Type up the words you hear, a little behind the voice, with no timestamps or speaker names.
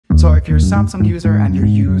So if you're a Samsung user and you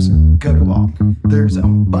use Good Lock, there's a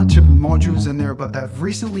bunch of modules in there, but I've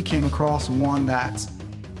recently came across one that's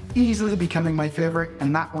easily becoming my favorite,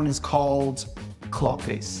 and that one is called Clock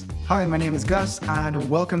Face. Hi, my name is Gus, and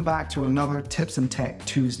welcome back to another Tips and Tech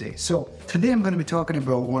Tuesday. So today I'm going to be talking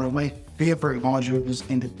about one of my favorite modules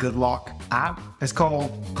in the Good Lock app. It's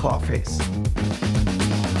called Clock Face.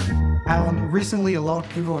 And recently, a lot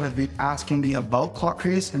of people have been asking me about Clock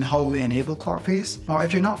Face and how we enable Clock Face. Now,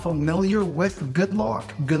 if you're not familiar with Good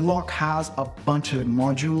Lock has a bunch of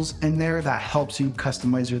modules in there that helps you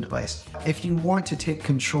customize your device. If you want to take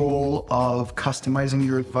control of customizing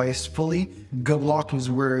your device fully, Good Lock is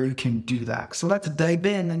where you can do that. So let's dive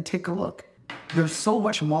in and take a look. There's so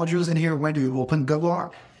much modules in here when you open Good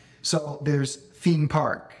Lock. So there's Theme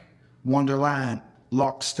Park, Wonderland,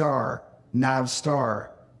 Lock Star, Nav Star,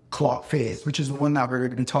 Clock Face, which is the one that we're going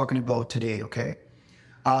to be talking about today, okay?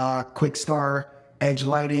 Quick Star, Edge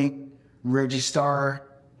Lighting, Registar,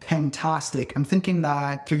 Pentastic. I'm thinking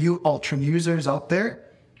that for you Ultra users out there,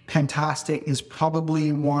 Pentastic is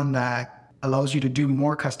probably one that allows you to do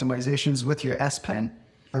more customizations with your S Pen.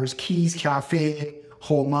 There's Keys Cafe,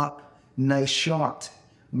 Home Up, Nice Shot,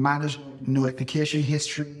 Manage Notification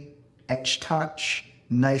History, Edge Touch,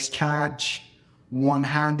 Nice Catch,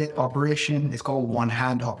 One-handed operation. It's called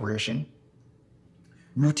one-hand operation.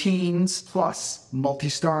 Routines plus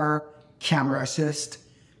multi-star, camera assist,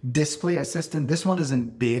 display assistant. This one is in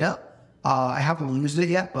beta. I haven't used it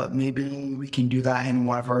yet, but maybe we can do that in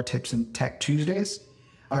one of our Tips and Tech Tuesdays.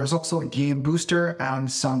 There's also a game booster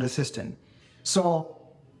and sound assistant. So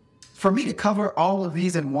for me to cover all of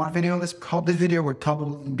these in one video, this video would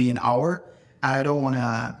probably be an hour. I don't want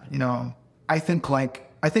to,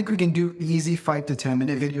 I think we can do easy 5 to 10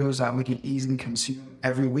 minute videos that we can easily consume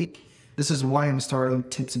every week. This is why I'm starting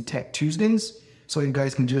Tips and Tech Tuesdays. So you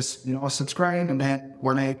guys can just, subscribe, and then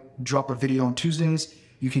when I drop a video on Tuesdays,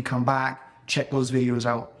 you can come back, check those videos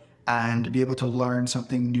out, and be able to learn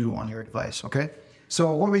something new on your device, okay?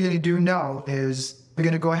 So what we're gonna do now is we're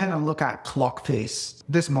gonna go ahead and look at Clock Face.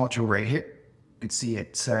 This module right here, you can see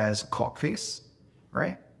it says Clock Face,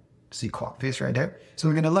 right? See Clock Face right there. So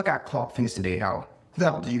we're gonna look at Clock Face today.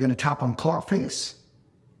 Now, you're going to tap on Clock Face,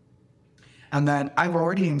 and then I've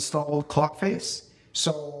already installed Clock Face.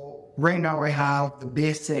 So right now I have the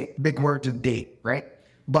basic big words of date, right?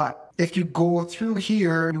 But if you go through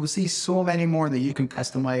here, you will see so many more that you can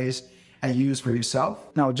customize and use for yourself.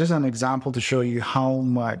 Now, just an example to show you how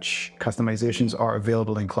much customizations are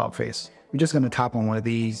available in Clock Face. You're just going to tap on one of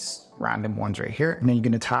these random ones right here, and then you're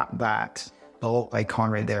going to tap that little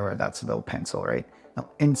icon right there, where that's a little pencil, right? Now,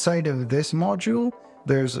 inside of this module,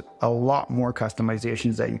 there's a lot more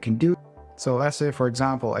customizations that you can do. So let's say, for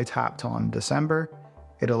example, I tapped on December.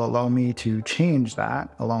 It'll allow me to change that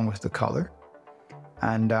along with the color.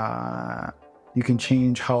 And you can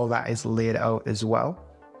change how that is laid out as well.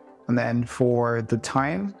 And then for the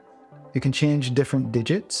time, you can change different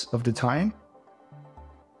digits of the time.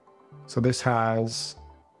 So this has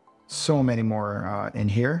so many more in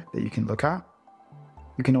here that you can look at.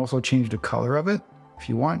 You can also change the color of it if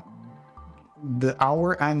you want. The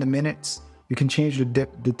hour and the minutes, you can change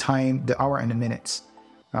the time, the hour and the minutes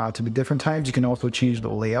to be different times. You can also change the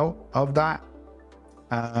layout of that.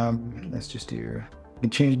 Let's just do, you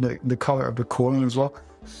can change the color of the colon as well.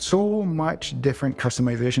 So much different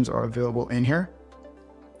customizations are available in here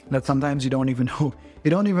that sometimes you don't even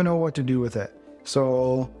know what to do with it.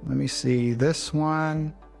 So let me see this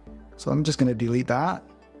one. So I'm just going to delete that.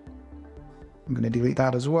 I'm going to delete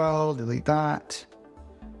that as well. Delete that.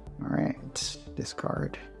 All right.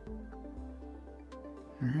 Discard.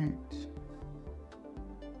 All right.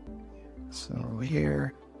 So over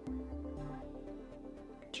here,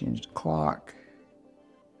 change the clock.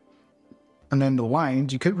 And then the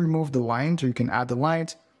lines, you could remove the lines, or you can add the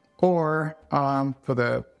lines, or for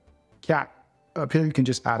the cat up here, you can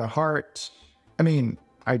just add a heart. I mean,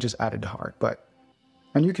 I just added the heart,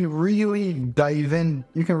 and you can really dive in.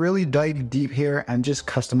 You can really dive deep here and just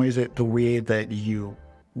customize it the way that you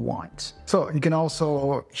want. So you can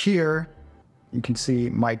also, here, you can see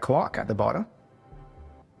my clock at the bottom.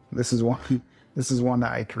 This is one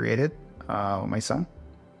that I created with my son,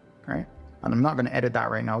 right? And I'm not going to edit that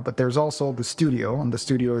right now, but there's also the studio, and the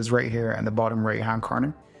studio is right here in the bottom right hand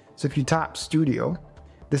corner. So if you tap studio,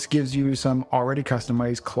 this gives you some already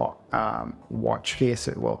customized clock watch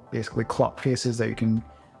faces, well, basically clock faces that you can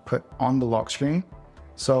put on the lock screen.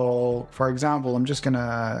 So for example, I'm just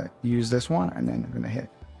gonna use this one, and then I'm gonna hit.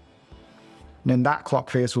 And then that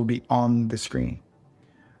clock face will be on the screen.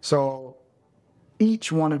 So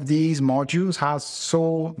each one of these modules has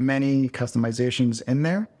so many customizations in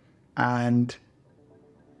there, and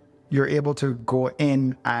you're able to go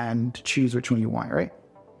in and choose which one you want, right?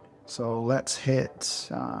 So let's hit,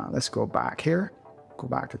 let's go back here. Go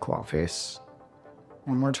back to clock face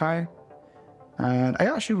one more time. And I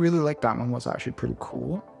actually really like that one. Was actually pretty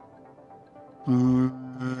cool.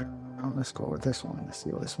 Let's go with this one. Let's see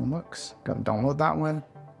how this one looks. Gotta download that one.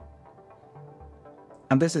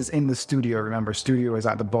 And this is in the studio. Remember, studio is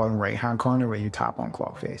at the bottom right-hand corner where you tap on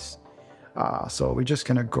clock face. So we're just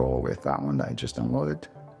gonna go with that one that I just downloaded.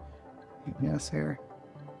 Yes, here.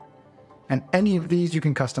 And any of these you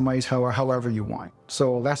can customize however you want.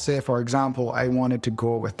 So let's say, for example, I wanted to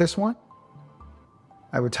go with this one.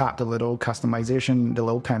 I would tap the little customization, the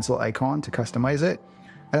little pencil icon to customize it.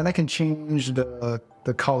 And then I can change the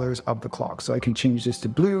colors of the clock. So I can change this to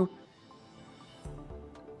blue.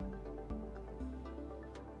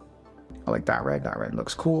 I like that red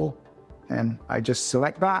looks cool. And I just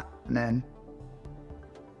select that and then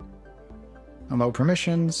allow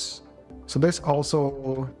permissions. So this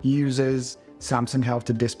also uses Samsung Health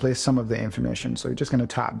to display some of the information. So you're just gonna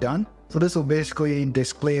tap done. So this will basically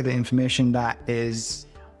display the information that is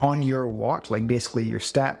on your watch, like basically your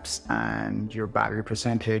steps and your battery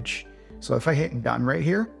percentage. So if I hit done right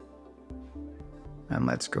here, and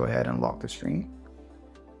let's go ahead and lock the screen.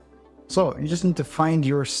 So you just need to find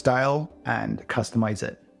your style and customize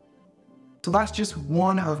it. So that's just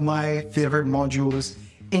one of my favorite modules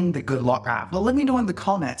in the Good Lock app. But let me know in the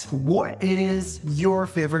comments, what is your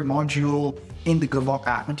favorite module in the Good Lock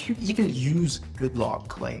app? And do you even use Good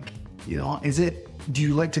Lock? Like, you know, do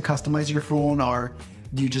you like to customize your phone, or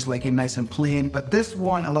do you just like it nice and plain? But this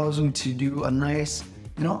one allows you to do a nice,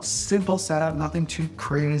 you know, simple setup, nothing too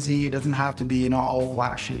crazy. It doesn't have to be, you know, all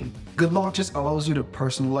flashy. Good Lock just allows you to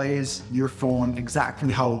personalize your phone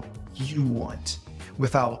exactly how you want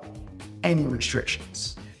without any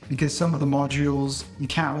restrictions. Because some of the modules, you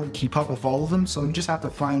can't really keep up with all of them. So you just have to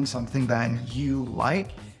find something that you like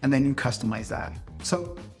and then you customize that.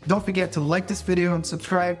 So don't forget to like this video and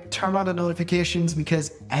subscribe, turn on the notifications,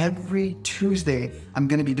 because every Tuesday I'm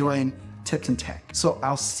gonna be doing tips and tech. So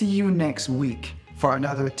I'll see you next week for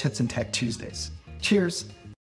another Tips and Tech Tuesdays. Cheers.